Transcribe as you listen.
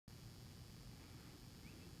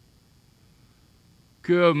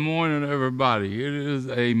Good morning, everybody. It is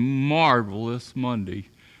a marvelous Monday.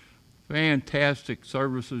 Fantastic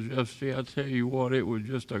services yesterday. I tell you what, it was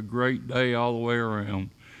just a great day all the way around.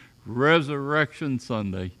 Resurrection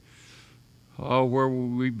Sunday. Oh, where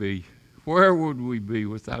would we be? Where would we be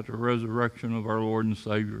without the resurrection of our Lord and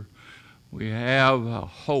Savior? We have a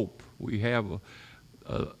hope. We have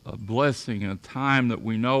a blessing, a time that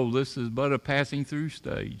we know this is but a passing through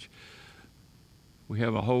stage. We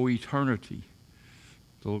have a whole eternity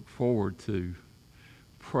to look forward to,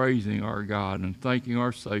 praising our God and thanking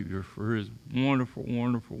our Savior for his wonderful,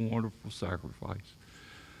 wonderful, wonderful sacrifice.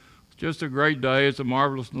 It's just a great day. It's a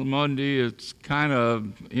marvelous Monday. It's kind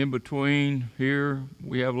of in between here.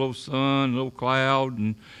 We have a little sun, a little cloud,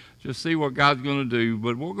 and just see what God's going to do.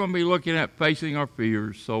 But we're going to be looking at facing our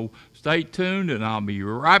fears. So stay tuned, and I'll be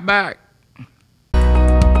right back.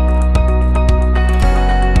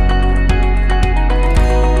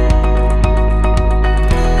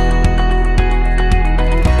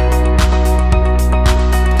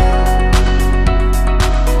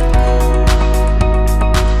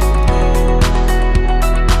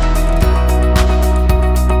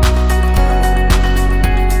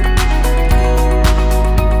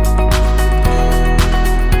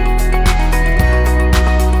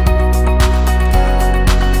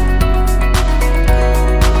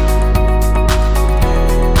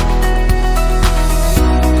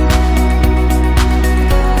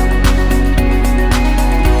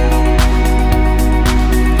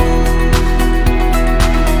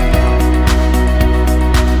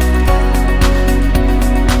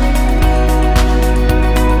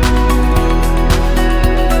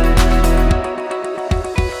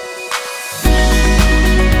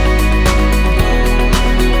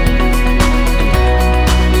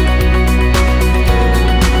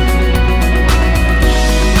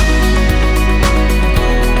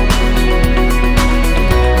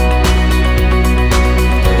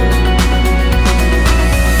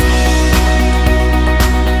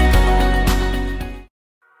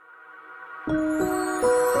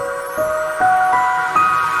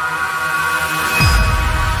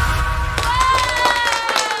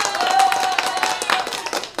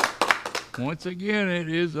 Once again, it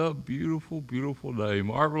is a beautiful, beautiful day.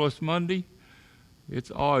 Marvelous Monday.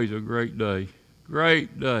 It's always a great day.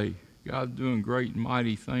 Great day. God's doing great and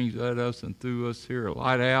mighty things at us and through us here at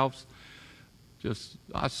Lighthouse.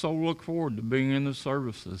 I so look forward to being in the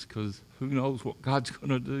services because who knows what God's going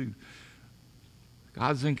to do.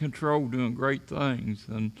 God's in control doing great things.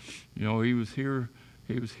 And, you know, he was here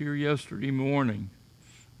yesterday morning.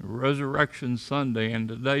 Resurrection Sunday, and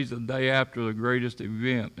today's the day after the greatest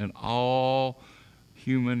event in all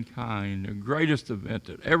humankind, the greatest event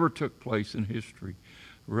that ever took place in history,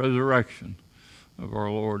 resurrection of our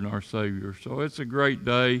Lord and our Savior. So it's a great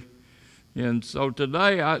day. And so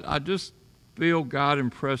today I just feel God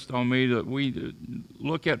impressed on me that we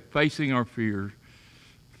look at facing our fear.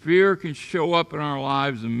 Fear can show up in our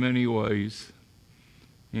lives in many ways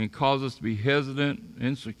and cause us to be hesitant,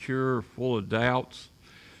 insecure, full of doubts.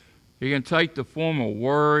 It can take the form of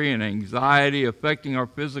worry and anxiety, affecting our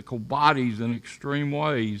physical bodies in extreme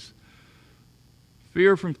ways.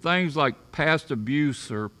 Fear from things like past abuse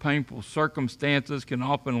or painful circumstances can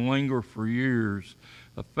often linger for years,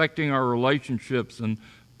 affecting our relationships and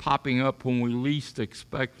popping up when we least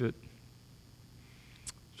expect it.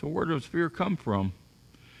 So where does fear come from?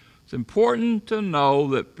 It's important to know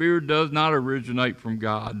that fear does not originate from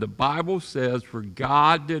God. The Bible says, "For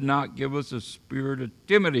God did not give us a spirit of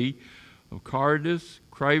timidity, of cowardice,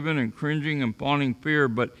 craven and cringing and fawning fear,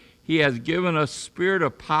 but he has given us a spirit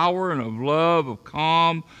of power and of love, of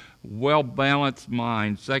calm, well-balanced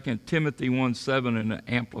mind." 2 Timothy 1:7 in the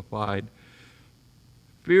Amplified.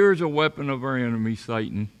 Fear is a weapon of our enemy,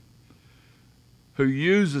 Satan, who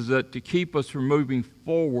uses it to keep us from moving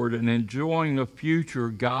forward and enjoying the future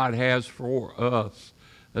God has for us,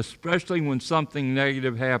 especially when something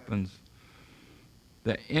negative happens.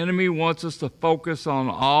 The enemy wants us to focus on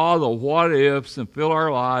all the what-ifs and fill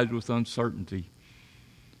our lives with uncertainty.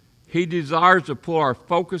 He desires to pull our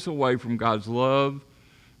focus away from God's love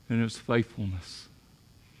and his faithfulness.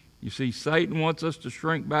 You see, Satan wants us to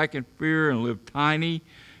shrink back in fear and live tiny,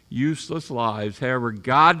 useless lives. However,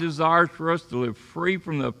 God desires for us to live free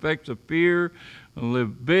from the effects of fear and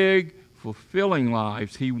live big, fulfilling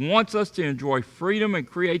lives. He wants us to enjoy freedom and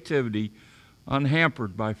creativity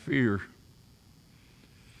unhampered by fear.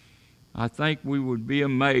 I think we would be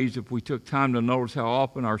amazed if we took time to notice how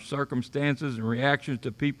often our circumstances and reactions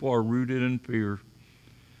to people are rooted in fear.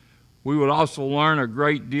 We would also learn a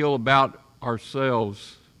great deal about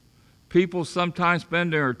ourselves People sometimes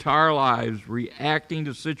spend their entire lives reacting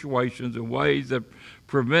to situations in ways that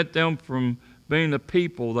prevent them from being the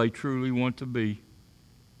people they truly want to be.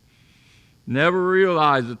 Never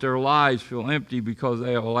realize that their lives feel empty because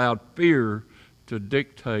they have allowed fear to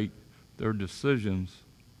dictate their decisions.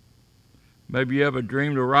 Maybe you have a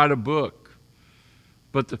dream to write a book,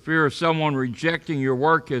 but the fear of someone rejecting your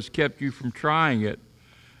work has kept you from trying it.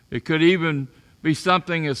 It could even be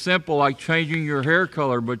something as simple like changing your hair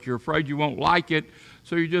color, but you're afraid you won't like it,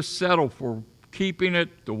 so you just settle for keeping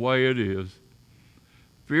it the way it is.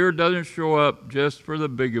 Fear doesn't show up just for the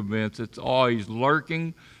big events. It's always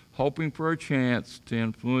lurking, hoping for a chance to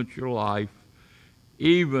influence your life,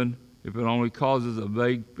 even if it only causes a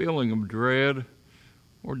vague feeling of dread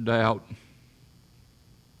or doubt.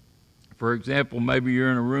 For example, maybe you're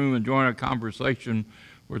in a room enjoying a conversation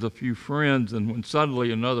with a few friends, and when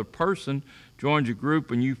suddenly another person joins your group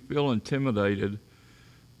and you feel intimidated.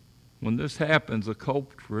 When this happens, the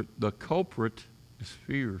culprit is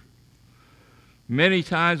fear. Many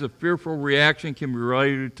times a fearful reaction can be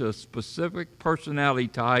related to a specific personality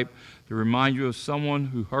type that reminds you of someone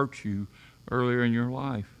who hurt you earlier in your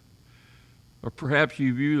life. Or perhaps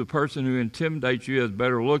you view the person who intimidates you as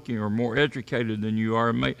better looking or more educated than you are.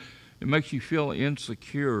 It makes you feel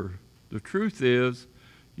insecure. The truth is,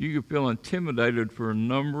 you can feel intimidated for a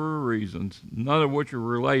number of reasons, none of which are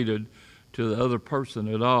related to the other person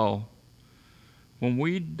at all. When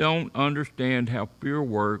we don't understand how fear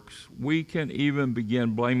works, we can even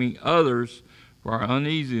begin blaming others for our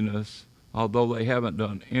uneasiness, although they haven't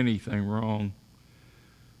done anything wrong.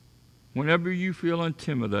 Whenever you feel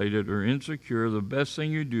intimidated or insecure, the best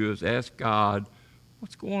thing you do is ask God,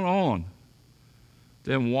 what's going on?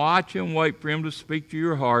 Then watch and wait for Him to speak to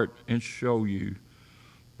your heart and show you.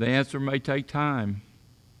 The answer may take time,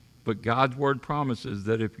 but God's Word promises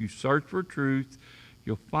that if you search for truth,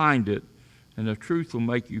 you'll find it, and the truth will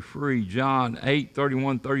make you free. John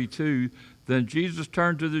 8:31-32, then Jesus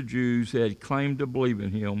turned to the Jews who had claimed to believe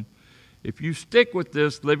in Him. If you stick with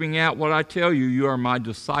this, living out what I tell you, you are my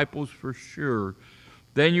disciples for sure.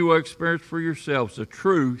 Then you will experience for yourselves the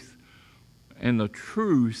truth, and the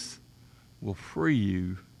truth will free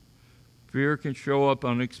you. Fear can show up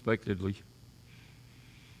unexpectedly.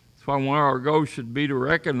 That's why one of our goals should be to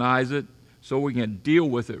recognize it so we can deal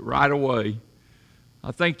with it right away.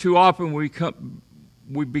 I think too often we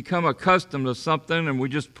become accustomed to something and we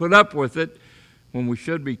just put up with it when we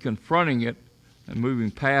should be confronting it and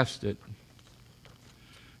moving past it.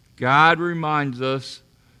 God reminds us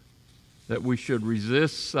that we should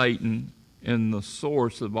resist Satan in the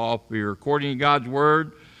source of all fear. According to God's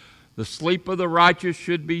Word, the sleep of the righteous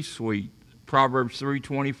should be sweet. Proverbs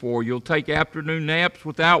 3:24, you'll take afternoon naps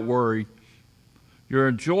without worry. You'll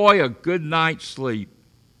enjoy a good night's sleep.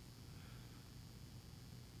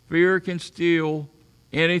 Fear can steal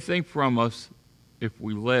anything from us if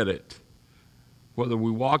we let it. Whether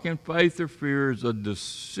we walk in faith or fear is a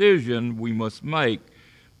decision we must make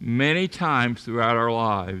many times throughout our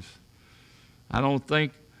lives. I don't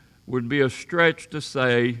think it would be a stretch to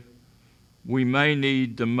say we may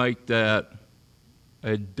need to make that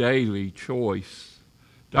a daily choice.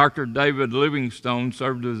 Dr. David Livingstone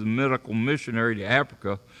served as a medical missionary to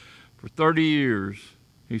Africa for 30 years.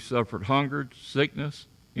 He suffered hunger, sickness,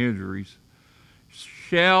 injuries.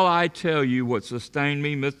 Shall I tell you what sustained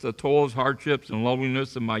me amidst the toils, hardships, and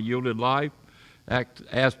loneliness of my yielded life?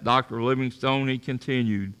 Asked Dr. Livingstone. He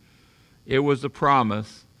continued, it was the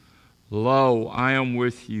promise, lo, I am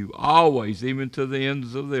with you always, even to the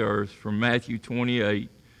ends of the earth. From Matthew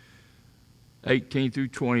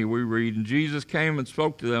 28:18-20 we read, and Jesus came and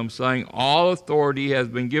spoke to them, saying, all authority has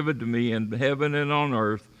been given to me in heaven and on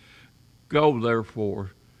earth. Go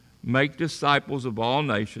therefore, make disciples of all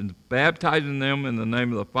nations, baptizing them in the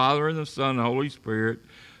name of the Father and the Son and the Holy Spirit,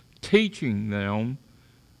 teaching them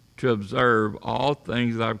to observe all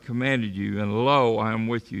things that I've commanded you. And lo, I am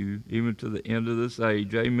with you even to the end of this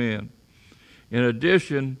age. Amen. In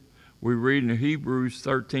addition, we read in Hebrews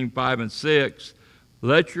 13:5-6,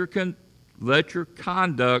 let your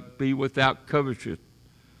conduct be without covetousness.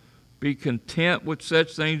 Be content with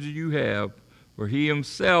such things as you have, for He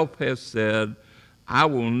Himself has said, I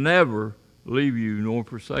will never leave you nor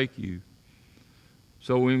forsake you.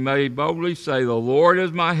 So we may boldly say, the Lord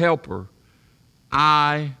is my helper.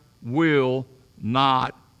 I will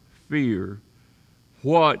not fear.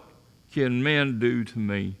 What can men do to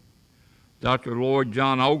me? Dr. Lloyd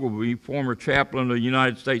John Ogilvie, former chaplain of the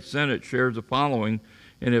United States Senate, shares the following,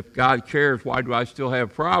 and if God cares, why do I still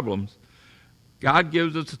have problems? God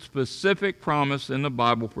gives us a specific promise in the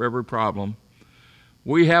Bible for every problem.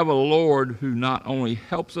 We have a Lord who not only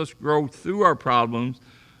helps us grow through our problems,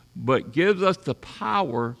 but gives us the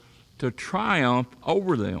power to triumph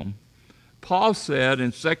over them. Paul said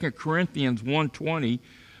in 2 Corinthians 1:20,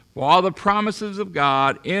 "For all the promises of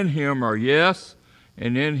God in him are yes,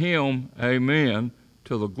 and in him amen,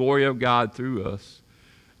 to the glory of God through us."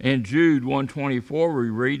 In Jude 1:24 we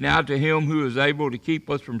read, "Now to him who is able to keep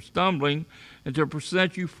us from stumbling and to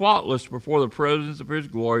present you faultless before the presence of his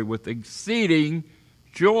glory with exceeding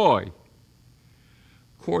joy."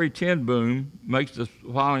 Corrie ten Boom makes the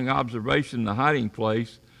following observation in The Hiding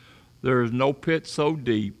Place: "There is no pit so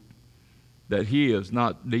deep that he is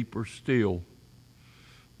not deeper still."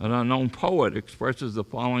 An unknown poet expresses the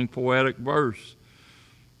following poetic verse: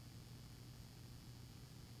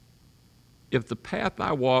 "If the path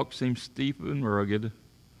I walk seems steep and rugged,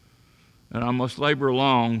 and I must labor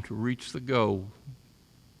long to reach the goal,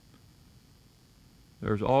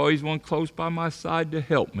 there's always one close by my side to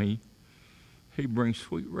help me. He brings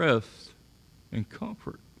sweet rest and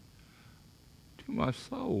comfort to my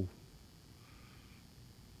soul."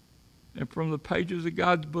 And from the pages of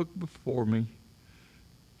God's book before me,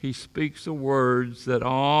 he speaks the words that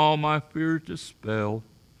all my fears dispel.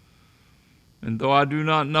 And though I do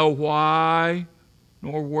not know why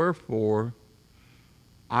nor wherefore,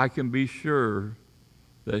 I can be sure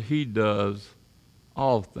that he does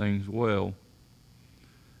all things well.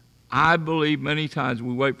 I believe many times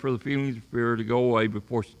we wait for the feelings of fear to go away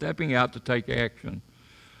before stepping out to take action.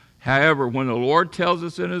 However, when the Lord tells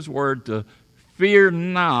us in his word to fear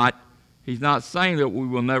not, he's not saying that we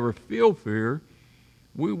will never feel fear.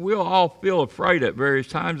 We will all feel afraid at various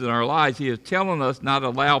times in our lives. He is telling us not to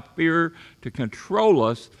allow fear to control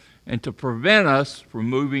us and to prevent us from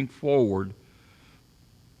moving forward.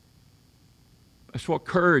 That's what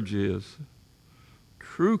courage is.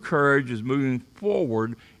 True courage is moving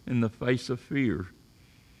forward in the face of fear.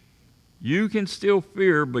 You can still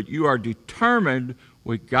fear, but you are determined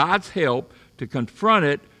with God's help to confront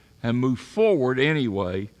it and move forward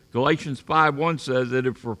anyway. Galatians 5:1 says that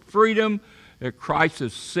if for freedom that Christ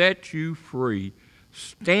has set you free,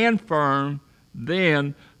 stand firm,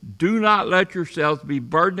 then do not let yourselves be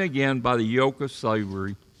burdened again by the yoke of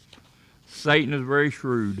slavery. Satan is very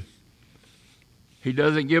shrewd. He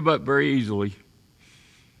doesn't give up very easily.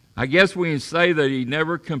 I guess we can say that he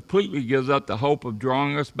never completely gives up the hope of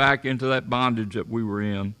drawing us back into that bondage that we were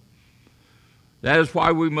in. That is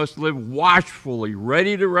why we must live watchfully,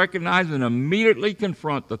 ready to recognize and immediately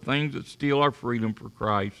confront the things that steal our freedom for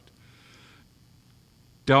Christ.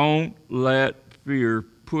 Don't let fear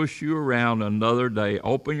push you around another day.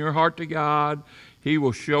 Open your heart to God. He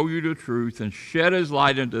will show you the truth and shed his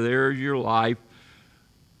light into the areas of your life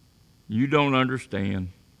you don't understand.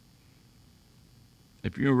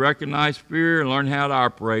 If you recognize fear and learn how it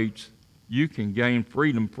operates, you can gain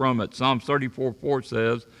freedom from it. Psalm 34:4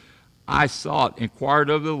 says, "I sought, inquired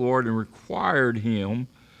of the Lord, and required him,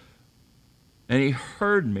 and he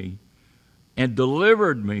heard me and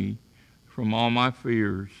delivered me from all my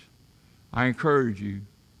fears." I encourage you,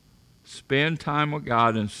 spend time with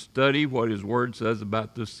God and study what his word says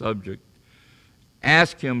about this subject.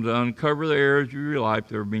 Ask him to uncover the areas of your life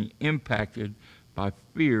that are being impacted by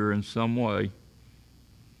fear in some way.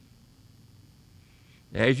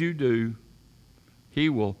 As you do, he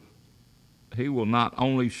will not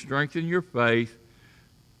only strengthen your faith,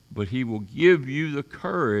 but he will give you the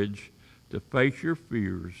courage to face your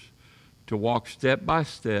fears, to walk step by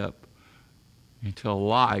step into a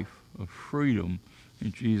life of freedom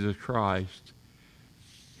in Jesus Christ.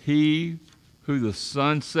 He who the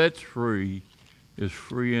Son sets free is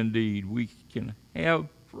free indeed. We can have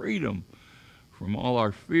freedom from all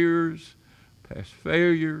our fears, past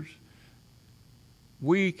failures.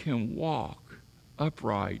 We can walk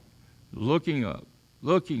upright, looking up,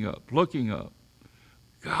 looking up, looking up.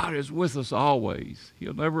 God is with us always.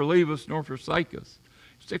 He'll never leave us nor forsake us.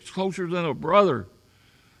 He sticks closer than a brother.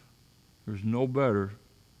 There's no better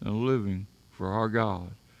than living for our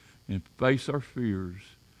God and face our fears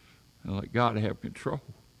and let God have control.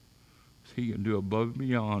 He can do above and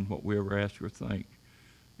beyond what we ever ask or think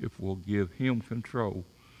if we'll give him control.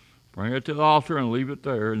 Bring it to the altar and leave it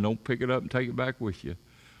there, and don't pick it up and take it back with you.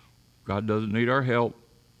 God doesn't need our help.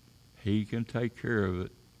 He can take care of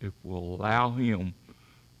it if we'll allow him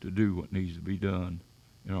to do what needs to be done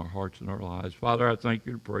in our hearts and our lives. Father, I thank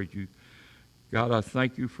you and praise you. God, I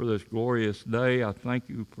thank you for this glorious day. I thank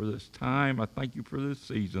you for this time. I thank you for this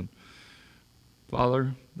season.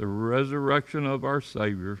 Father, the resurrection of our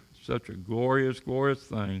Savior, such a glorious, glorious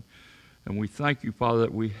thing. And we thank you, Father,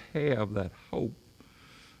 that we have that hope.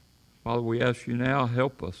 Father, we ask you now,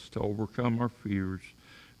 help us to overcome our fears.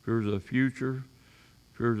 Fears of the future,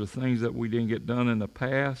 fears of things that we didn't get done in the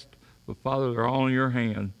past. But Father, they're all in your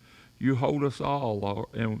hand. You hold us all, Lord.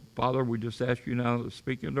 And Father, we just ask you now to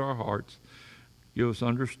speak into our hearts. Give us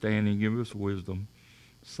understanding. Give us wisdom.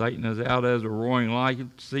 Satan is out as a roaring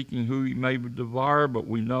lion, seeking who he may devour, but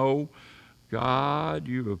we know, God,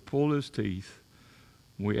 you have pulled his teeth.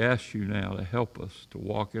 We ask you now to help us to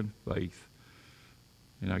walk in faith.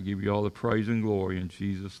 And I give you all the praise and glory in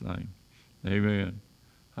Jesus' name. Amen.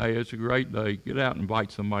 Hey, it's a great day. Get out and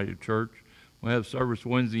invite somebody to church. We have service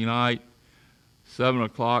Wednesday night, 7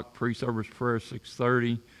 o'clock, pre-service prayer,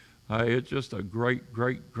 6:30. Hey, it's just a great,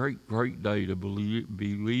 great, great, great day to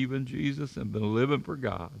believe in Jesus and be living for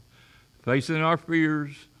God. Facing our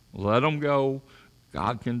fears, let them go.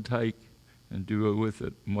 God can take and do it with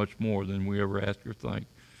it much more than we ever ask or think.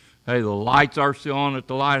 Hey, the lights are still on at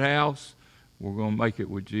the lighthouse. We're going to make it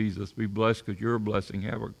with Jesus. Be blessed because you're a blessing.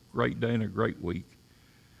 Have a great day and a great week.